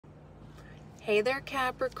Hey there,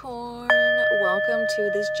 Capricorn. Welcome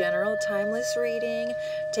to this general timeless reading.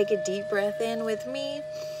 Take a deep breath in with me.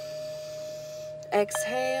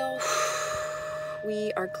 Exhale.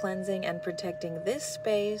 We are cleansing and protecting this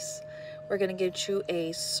space. We're going to get you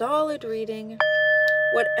a solid reading.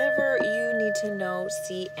 Whatever you need to know,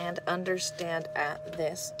 see, and understand at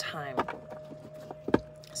this time.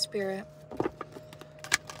 Spirit,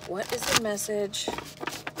 what is the message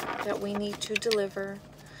that we need to deliver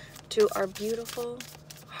to our beautiful,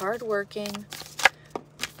 hardworking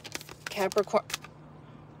Capricorn?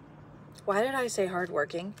 Why did I say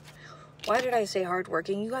hardworking? Why did I say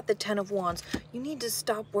hardworking? You got the 10 of Wands. You need to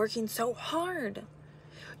stop working so hard.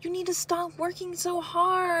 You need to stop working so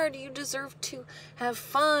hard. You deserve to have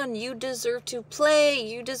fun. You deserve to play.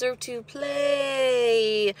 You deserve to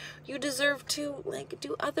play. You deserve to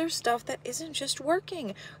do other stuff that isn't just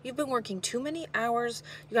working. You've been working too many hours.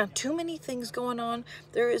 You got too many things going on.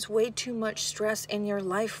 There is way too much stress in your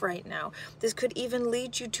life right now. This could even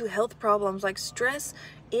lead you to health problems. Like, stress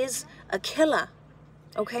is a killer.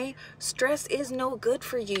 Okay, stress is no good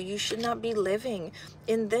for you. You should not be living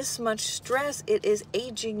in this much stress. It is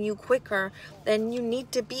aging you quicker than you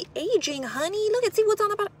need to be aging, honey. Look and see what's on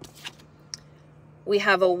the bottom. We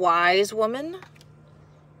have a wise woman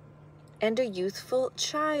and a youthful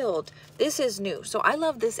child. This is new. So I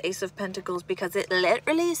love this Ace of Pentacles because it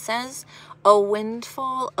literally says a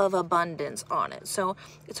windfall of abundance on it. So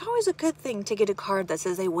it's always a good thing to get a card that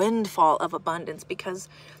says a windfall of abundance, because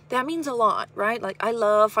that means a lot, right? Like, I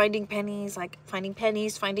love finding pennies,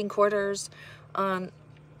 finding quarters,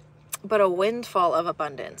 but a windfall of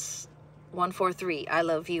abundance. 143, I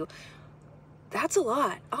love you. That's a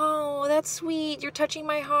lot. Oh, that's sweet. You're touching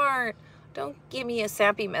my heart. Don't give me a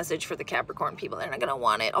sappy message for the Capricorn people. They're not going to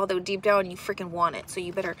want it. Although deep down you freaking want it. So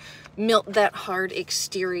you better melt that hard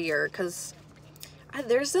exterior, because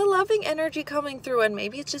there's a loving energy coming through. And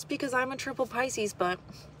maybe it's just because I'm a triple Pisces, but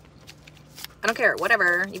I don't care.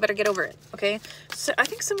 Whatever. You better get over it. Okay? So I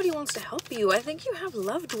think somebody wants to help you. I think you have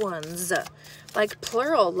loved ones, like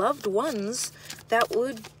plural loved ones, that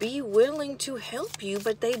would be willing to help you,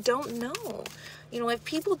 but they don't know. You know, if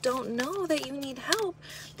people don't know that you need help,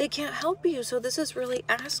 they can't help you. So this is really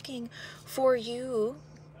asking for you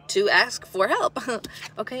to ask for help.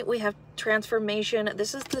 Okay, we have transformation.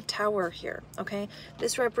 This is the Tower here. Okay,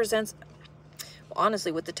 this represents,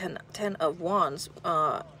 honestly, with the 10 of Wands,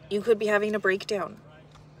 you could be having a breakdown.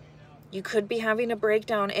 You could be having a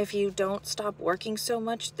breakdown if you don't stop working so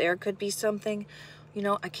much. There could be something, you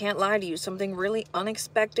know, I can't lie to you, something really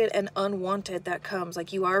unexpected and unwanted that comes.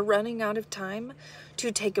 Like, you are running out of time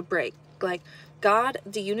to take a break. Like, God,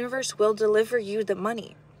 the universe will deliver you the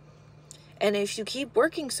money. And if you keep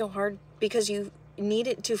working so hard because you need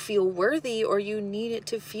it to feel worthy, or you need it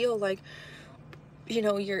to feel like, you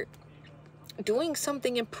know, you're doing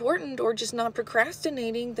something important or just not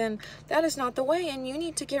procrastinating, then that is not the way. And you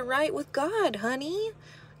need to get right with God, honey.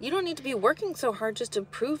 You don't need to be working so hard just to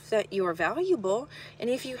prove that you are valuable. And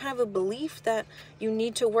if you have a belief that you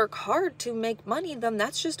need to work hard to make money, then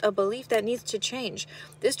that's just a belief that needs to change.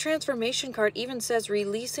 This transformation card even says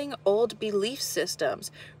releasing old belief systems,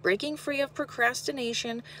 breaking free of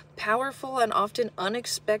procrastination, powerful and often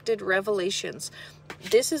unexpected revelations.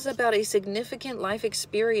 This is about a significant life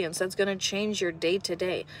experience that's going to change your day to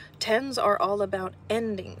day. Tens are all about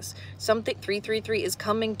endings. Something 333 is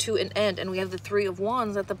coming to an end, and we have the 3 of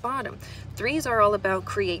Wands at the bottom. Threes are all about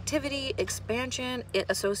creativity, expansion. It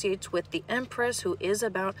associates with the Empress, who is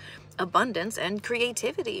about abundance and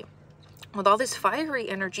creativity. With all this fiery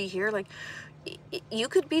energy here, like, you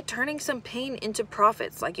could be turning some pain into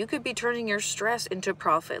profits. Like, you could be turning your stress into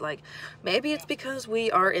profit. Like, maybe it's because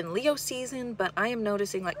we are in Leo season, but I am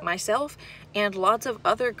noticing, like, myself and lots of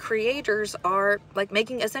other creators are like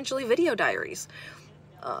making essentially video diaries,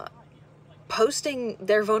 posting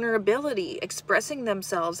their vulnerability, expressing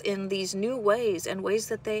themselves in these new ways, and ways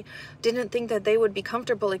that they didn't think that they would be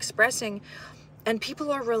comfortable expressing. And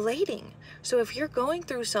people are relating. So if you're going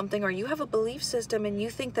through something, or you have a belief system and you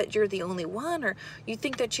think that you're the only one, or you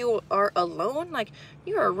think that you are alone, like,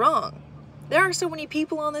 you are wrong. There are so many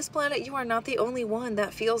people on this planet. You are not the only one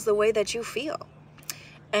that feels the way that you feel.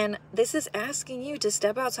 And this is asking you to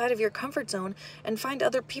step outside of your comfort zone and find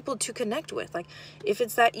other people to connect with. Like, if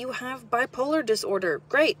it's that you have bipolar disorder,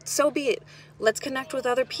 great, so be it. Let's connect with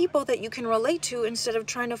other people that you can relate to, instead of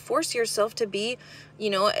trying to force yourself to be, you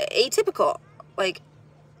know, atypical. Like,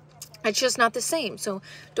 it's just not the same. So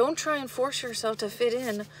don't try and force yourself to fit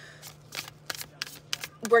in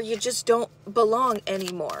where you just don't belong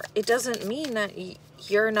anymore. It doesn't mean that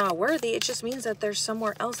you're not worthy. It just means that there's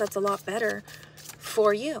somewhere else that's a lot better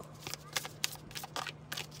for you.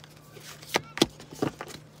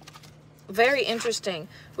 Very interesting.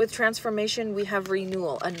 With transformation, we have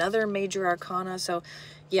renewal, another major arcana. So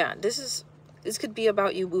yeah, this could be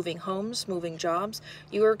about you moving homes, moving jobs.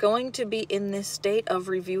 You are going to be in this state of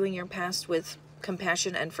reviewing your past with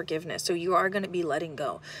compassion and forgiveness. So you are going to be letting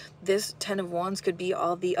go. This 10 of Wands could be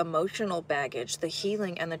all the emotional baggage, the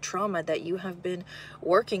healing and the trauma that you have been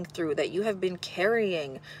working through, that you have been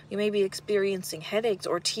carrying. You may be experiencing headaches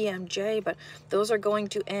or TMJ, but those are going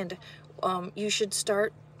to end. You should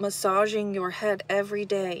start massaging your head every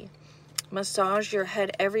day. Massage your head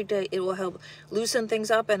every day. It will help loosen things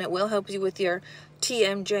up, and it will help you with your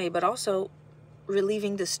TMJ, but also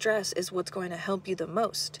relieving the stress is what's going to help you the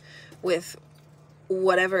most with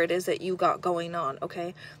whatever it is that you got going on.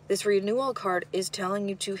 Okay, this renewal card is telling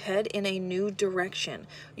you to head in a new direction.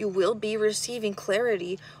 You will be receiving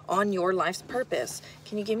clarity on your life's purpose.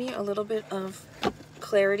 Can you give me a little bit of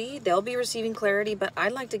clarity? They'll be receiving clarity, but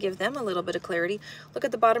I'd like to give them a little bit of clarity. Look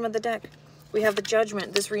at the bottom of the deck. We have the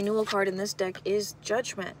Judgment. This renewal card in this deck is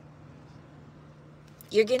Judgment.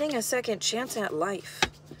 You're getting a second chance at life.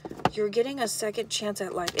 You're getting a second chance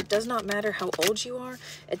at life. It does not matter how old you are.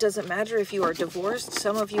 It doesn't matter if you are divorced.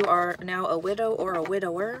 Some of you are now a widow or a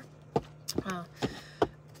widower.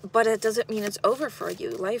 But it doesn't mean it's over for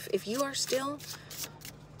you. Life, if you are still,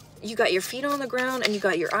 you got your feet on the ground and you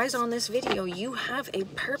got your eyes on this video, you have a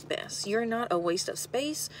purpose. You're not a waste of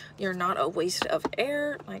space. You're not a waste of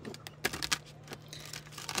air. Like,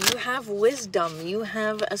 you have wisdom. You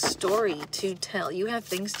have a story to tell. You have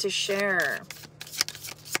things to share.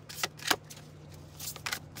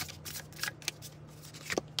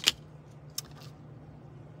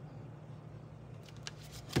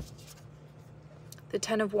 The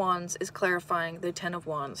 10 of Wands is clarifying the 10 of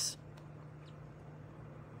Wands.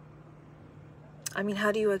 I mean,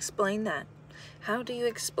 how do you explain that? How do you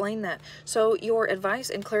explain that? So your advice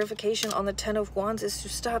and clarification on the 10 of Wands is to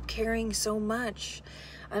stop caring so much.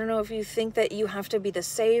 I don't know if you think that you have to be the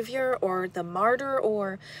savior or the martyr,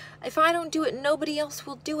 or if I don't do it, nobody else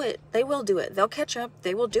will do it. They will do it. They'll catch up.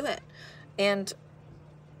 They will do it. And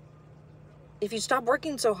if you stop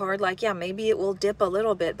working so hard, like, yeah, maybe it will dip a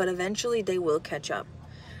little bit, but eventually they will catch up.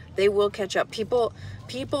 They will catch up. People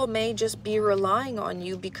may just be relying on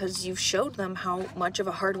you because you've showed them how much of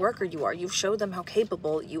a hard worker you are. You've showed them how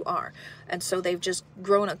capable you are. And so they've just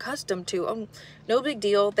grown accustomed to, oh, no big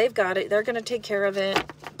deal. They've got it. They're going to take care of it.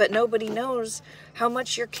 But nobody knows how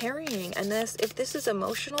much you're carrying. And if this is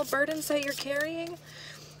emotional burdens that you're carrying,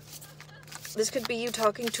 this could be you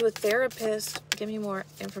talking to a therapist. Give me more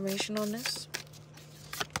information on this.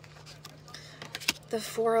 The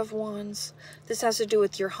 4 of Wands. This has to do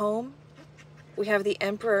with your home. We have the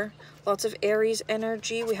Emperor, lots of Aries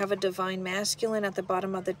energy. We have a divine masculine at the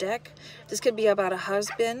bottom of the deck. This could be about a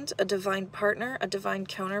husband, a divine partner, a divine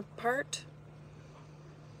counterpart.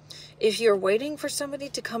 If you're waiting for somebody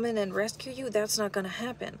to come in and rescue you, that's not going to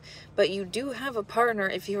happen. But you do have a partner,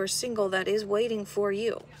 if you are single, that is waiting for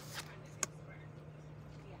you.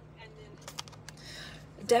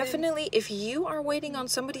 Definitely, if you are waiting on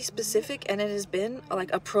somebody specific and it has been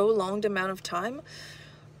like a prolonged amount of time,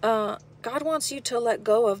 God wants you to let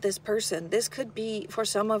go of this person. This could be, for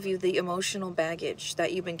some of you, the emotional baggage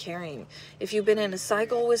that you've been carrying. If you've been in a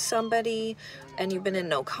cycle with somebody and you've been in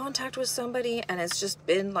no contact with somebody and it's just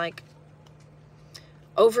been like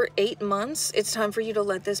over 8 months, it's time for you to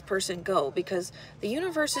let this person go, because the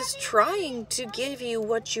universe is trying to give you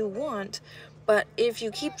what you want. But if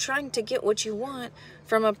you keep trying to get what you want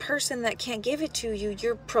from a person that can't give it to you,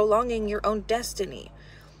 you're prolonging your own destiny.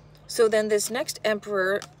 So then this next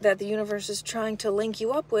emperor that the universe is trying to link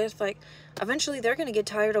you up with, like, eventually they're going to get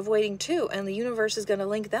tired of waiting too. And the universe is going to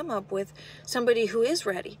link them up with somebody who is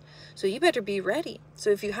ready. So you better be ready.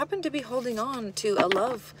 So if you happen to be holding on to a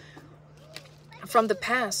love from the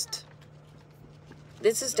past,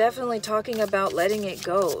 this is definitely talking about letting it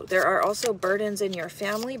go. There are also burdens in your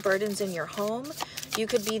family, burdens in your home. You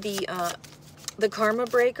could be the karma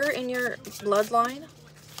breaker in your bloodline.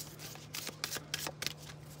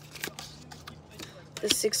 The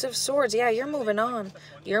 6 of Swords. Yeah, you're moving on.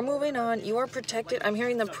 You're moving on. You are protected. I'm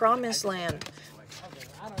hearing the promised land.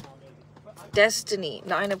 Destiny.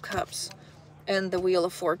 9 of Cups. And the Wheel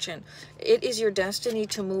of Fortune. It is your destiny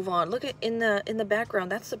to move on. Look at in the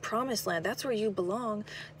background. That's the promised land. That's where you belong.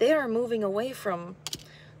 They are moving away from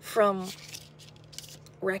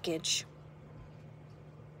wreckage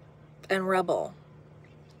and rubble.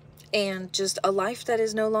 And just a life that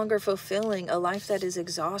is no longer fulfilling, a life that is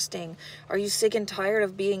exhausting. Are you sick and tired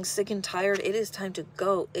of being sick and tired? It is time to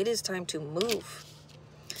go. It is time to move.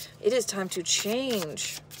 It is time to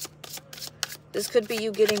change. This could be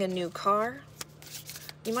you getting a new car.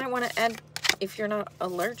 You might want to add if you're not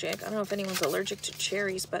allergic. I don't know if anyone's allergic to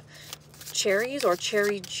cherries, but cherries or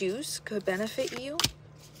cherry juice could benefit you.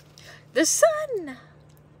 The sun.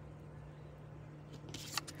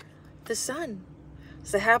 The sun.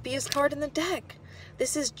 It's the happiest card in the deck.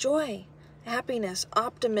 This is joy, happiness,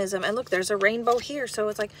 optimism. And look, there's a rainbow here. So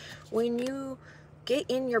it's like when you get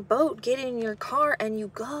in your boat, get in your car, and you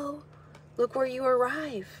go, look where you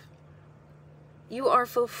arrive. You are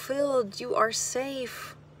fulfilled. You are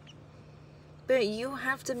safe. But you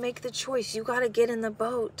have to make the choice. You got to get in the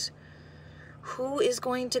boat. Who is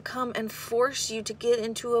going to come and force you to get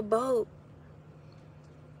into a boat?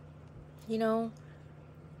 You know,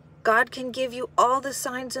 God can give you all the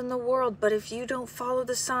signs in the world, but if you don't follow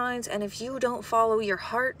the signs, and if you don't follow your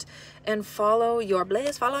heart and follow your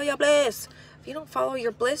bliss, if you don't follow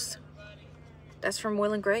your bliss, that's from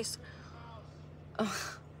Will and Grace,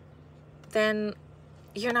 then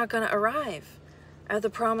you're not going to arrive at the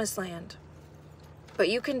promised land. But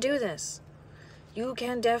you can do this. You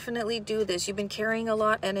can definitely do this. You've been carrying a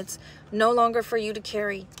lot, and it's no longer for you to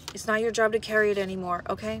carry. It's not your job to carry it anymore,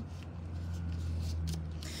 okay?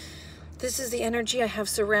 This is the energy I have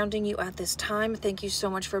surrounding you at this time. Thank you so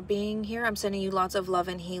much for being here. I'm sending you lots of love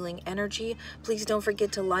and healing energy. Please don't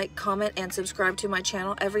forget to like, comment, and subscribe to my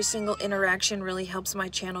channel. Every single interaction really helps my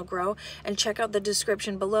channel grow. And check out the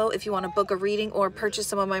description below if you want to book a reading or purchase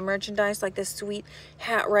some of my merchandise, like this sweet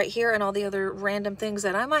hat right here and all the other random things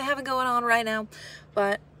that I might have going on right now.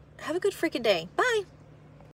 But have a good freaking day. Bye.